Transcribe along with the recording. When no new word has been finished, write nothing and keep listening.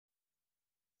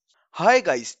Hi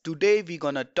guys, today we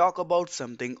gonna talk about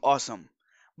something awesome.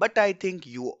 But I think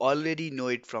you already know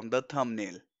it from the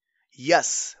thumbnail.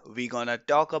 Yes, we gonna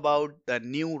talk about the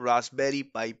new Raspberry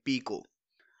Pi Pico.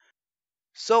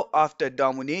 So after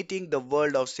dominating the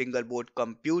world of single board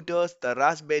computers, the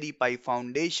Raspberry Pi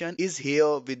Foundation is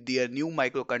here with their new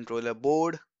microcontroller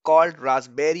board called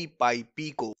Raspberry Pi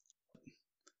Pico.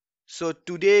 So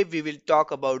today we will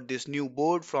talk about this new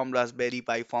board from Raspberry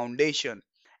Pi Foundation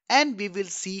and we will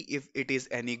see if it is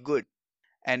any good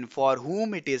and for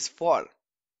whom it is for.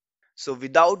 So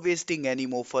without wasting any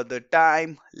more further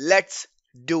time, let's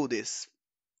do this.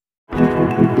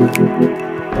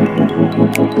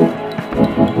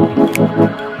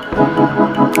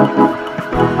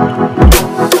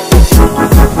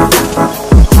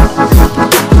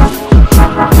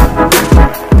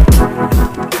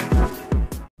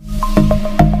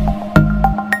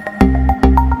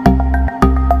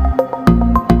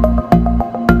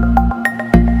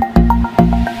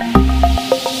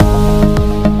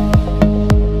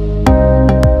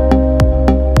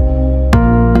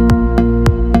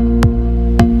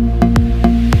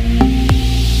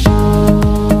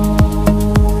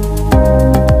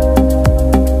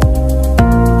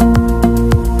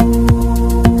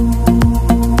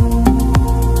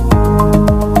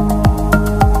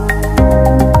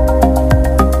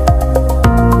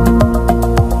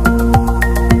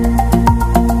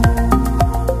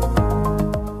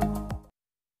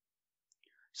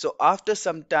 So after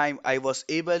some time I was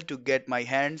able to get my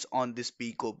hands on this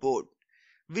Pico board,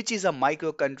 which is a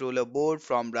microcontroller board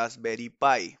from Raspberry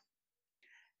Pi.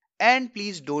 And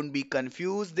please don't be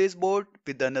confused this board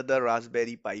with another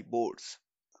Raspberry Pi boards.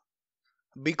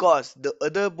 Because the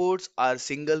other boards are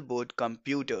single board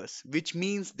computers, which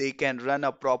means they can run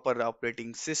a proper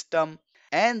operating system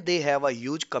and they have a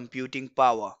huge computing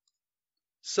power.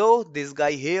 So this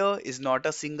guy here is not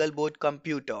a single board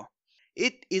computer.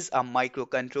 It is a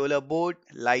microcontroller board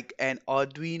like an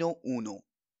Arduino Uno.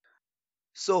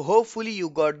 So hopefully you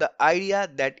got the idea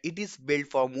that it is built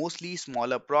for mostly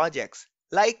smaller projects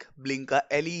like blink a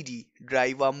LED,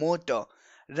 drive a motor,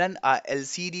 run a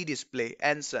LCD display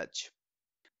and such.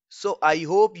 So I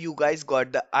hope you guys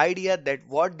got the idea that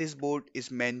what this board is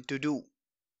meant to do.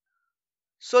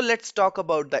 So let's talk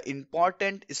about the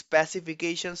important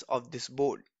specifications of this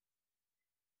board.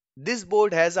 This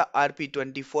board has a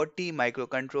RP2040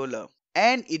 microcontroller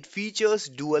and it features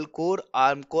dual core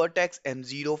ARM Cortex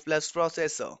M0 Plus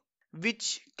processor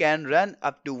which can run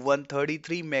up to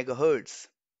 133 MHz.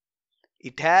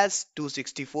 It has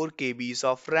 264 KBs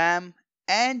of RAM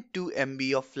and 2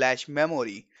 MB of flash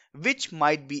memory which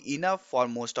might be enough for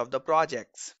most of the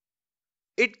projects.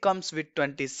 It comes with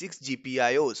 26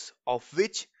 GPIOs of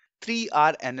which 3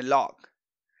 are analog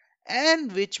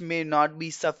and which may not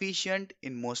be sufficient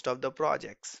in most of the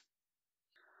projects.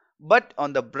 But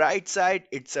on the bright side,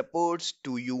 it supports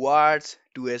 2 UARTs,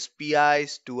 2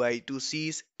 SPIs, 2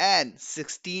 I2Cs, and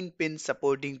 16 pins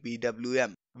supporting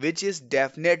PWM, which is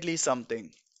definitely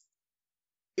something.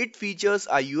 It features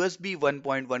a USB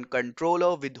 1.1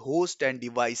 controller with host and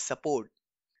device support,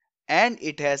 and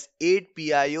it has 8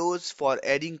 PIOs for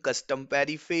adding custom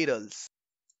peripherals.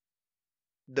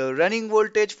 The running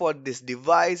voltage for this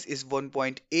device is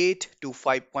 1.8 to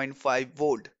 5.5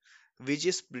 volt, which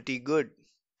is pretty good.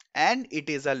 And it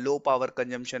is a low power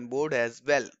consumption board as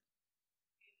well.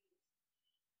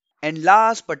 And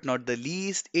last but not the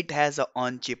least, it has a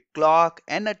on-chip clock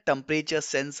and a temperature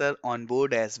sensor on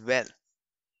board as well.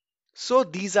 So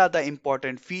these are the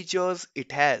important features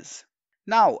it has.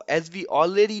 Now, as we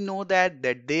already know that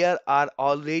there are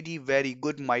already very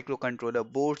good microcontroller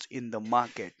boards in the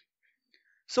market.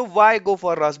 So why go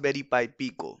for Raspberry Pi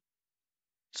Pico?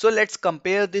 So let's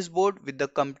compare this board with the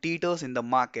competitors in the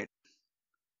market.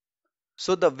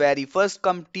 So the very first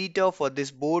competitor for this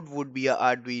board would be a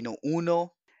Arduino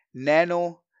Uno,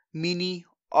 Nano, Mini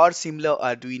or similar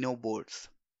Arduino boards.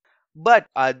 But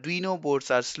Arduino boards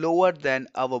are slower than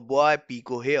our boy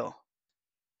Pico here.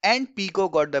 And Pico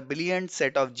got the brilliant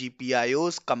set of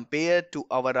GPIOs compared to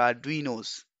our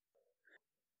Arduinos.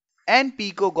 And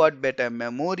Pico got better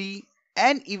memory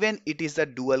and even it is a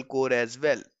dual core as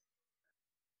well.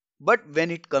 But when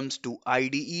it comes to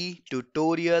IDE,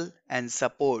 tutorial and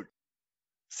support,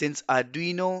 since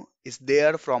Arduino is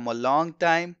there from a long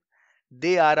time,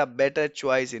 they are a better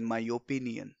choice in my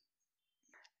opinion.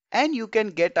 And you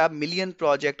can get a million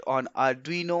project on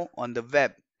Arduino on the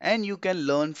web and you can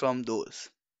learn from those.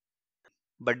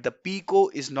 But the Pico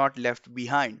is not left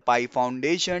behind. Pi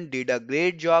Foundation did a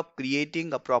great job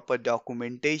creating a proper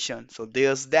documentation. So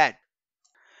there's that.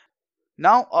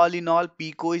 Now all in all,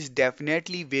 Pico is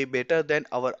definitely way better than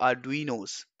our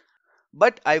Arduinos.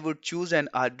 But I would choose an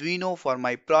Arduino for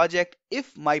my project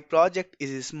if my project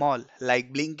is small,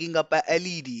 like blinking up a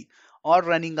LED or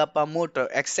running up a motor,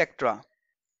 etc.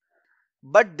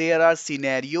 But there are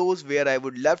scenarios where I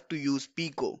would love to use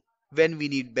Pico when we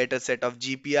need better set of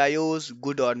GPIOs,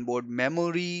 good onboard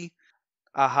memory,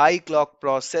 a high clock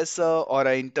processor or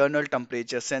an internal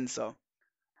temperature sensor.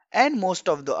 And most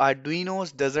of the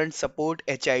Arduinos doesn't support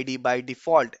HID by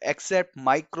default except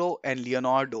Micro and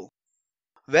Leonardo.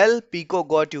 Well, Pico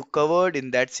got you covered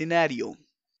in that scenario.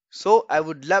 So I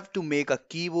would love to make a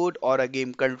keyboard or a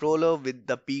game controller with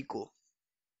the Pico.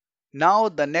 Now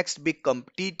the next big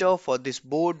competitor for this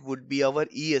board would be our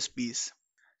ESPs.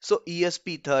 So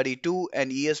ESP32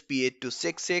 and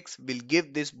ESP8266 will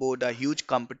give this board a huge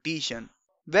competition.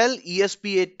 Well,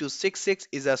 ESP8266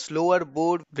 is a slower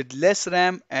board with less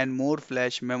RAM and more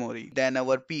flash memory than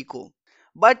our Pico.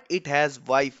 But it has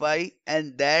Wi-Fi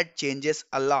and that changes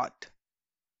a lot.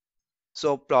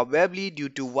 So probably due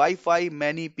to Wi-Fi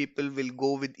many people will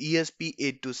go with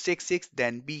ESP8266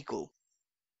 than Pico.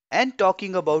 And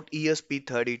talking about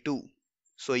ESP32.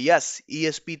 So yes,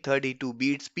 ESP32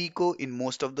 beats Pico in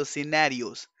most of the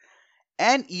scenarios.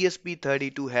 And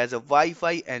ESP32 has a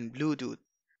Wi-Fi and Bluetooth.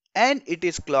 And it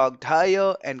is clocked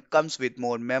higher and comes with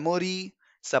more memory,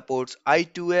 supports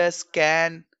I2S,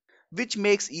 CAN, which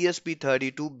makes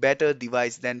ESP32 better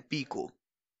device than Pico.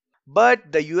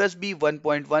 But the USB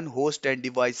 1.1 host and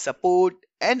device support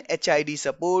and HID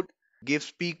support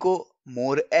gives Pico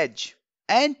more edge.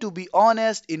 And to be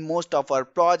honest, in most of our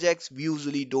projects, we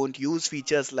usually don't use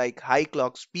features like high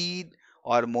clock speed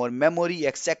or more memory,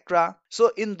 etc.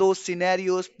 So in those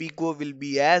scenarios, Pico will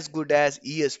be as good as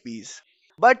ESPs.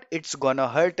 But it's gonna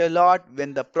hurt a lot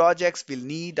when the projects will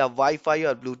need a Wi-Fi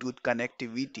or Bluetooth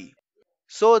connectivity.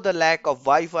 So the lack of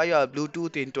Wi-Fi or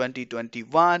Bluetooth in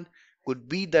 2021 could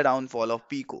be the downfall of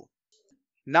Pico.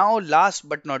 Now last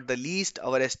but not the least,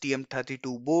 our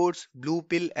STM32 boards, Blue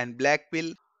Pill and Black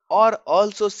Pill, or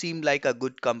also seem like a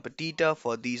good competitor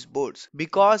for these boards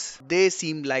because they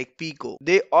seem like Pico.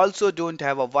 They also don't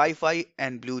have a Wi-Fi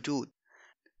and Bluetooth,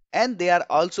 and they are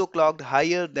also clocked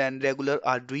higher than regular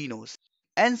Arduinos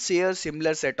and share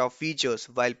similar set of features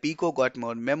while Pico got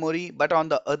more memory, but on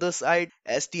the other side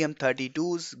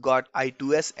STM32s got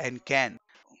I2S and CAN.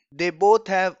 They both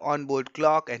have onboard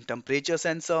clock and temperature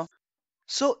sensor.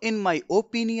 So in my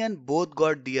opinion both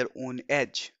got their own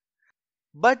edge,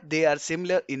 but they are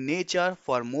similar in nature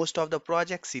for most of the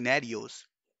project scenarios.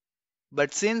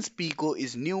 But since Pico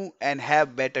is new and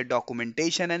have better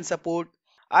documentation and support,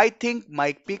 I think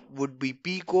my pick would be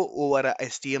Pico over a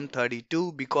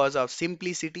STM32 because of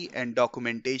simplicity and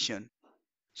documentation.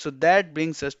 So that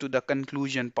brings us to the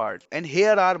conclusion part, and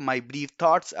here are my brief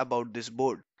thoughts about this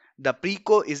board. The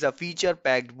Pico is a feature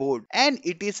packed board and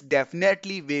it is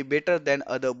definitely way better than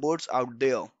other boards out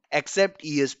there, except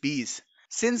ESPs.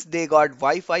 Since they got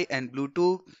Wi-Fi and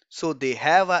Bluetooth, so they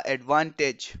have an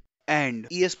advantage. And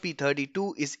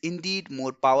ESP32 is indeed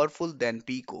more powerful than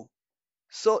Pico.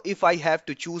 So if I have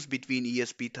to choose between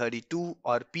ESP32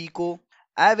 or Pico,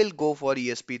 I will go for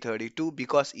ESP32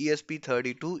 because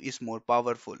ESP32 is more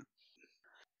powerful.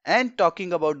 And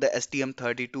talking about the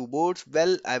STM32 boards,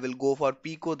 well, I will go for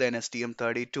Pico than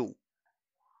STM32.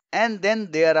 And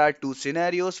then there are two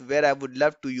scenarios where I would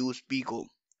love to use Pico.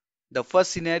 The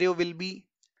first scenario will be,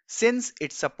 since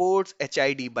it supports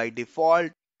HID by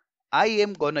default, I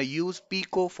am gonna use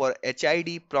Pico for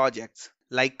HID projects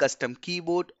like custom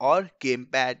keyboard or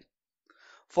gamepad.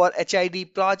 For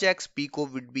HID projects, Pico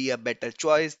would be a better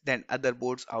choice than other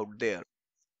boards out there.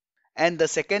 And the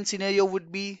second scenario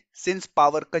would be, since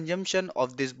power consumption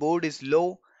of this board is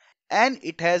low and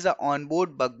it has an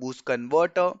onboard buck boost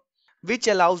converter which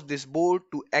allows this board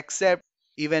to accept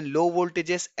even low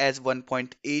voltages as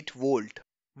 1.8 volt,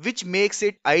 which makes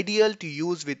it ideal to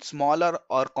use with smaller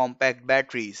or compact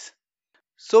batteries.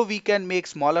 So we can make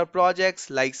smaller projects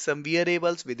like some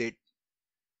wearables with it.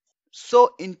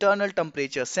 So internal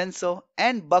temperature sensor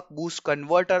and buck boost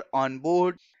converter on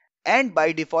board and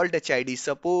by default HID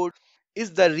support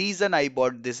is the reason I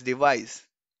bought this device.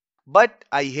 But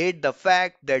I hate the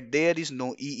fact that there is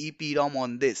no EEPROM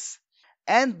on this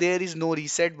and there is no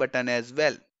reset button as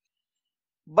well.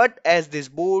 But as this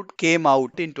board came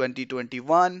out in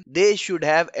 2021, they should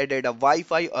have added a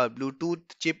Wi-Fi or Bluetooth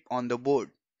chip on the board.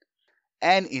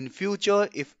 And in future,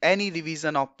 if any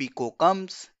revision of Pico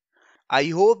comes, I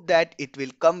hope that it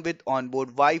will come with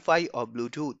onboard Wi-Fi or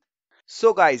Bluetooth.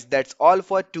 So guys, that's all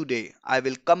for today. I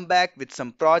will come back with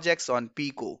some projects on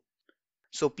Pico.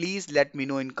 So please let me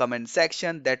know in comment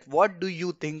section that what do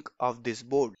you think of this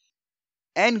board.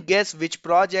 And guess which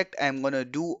project I'm gonna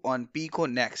do on Pico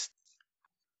next.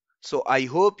 So I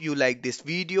hope you like this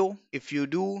video. If you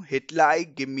do, hit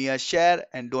like, give me a share,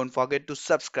 and don't forget to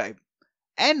subscribe.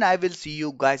 And I will see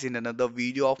you guys in another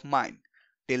video of mine.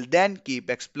 Till then, keep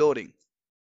exploring.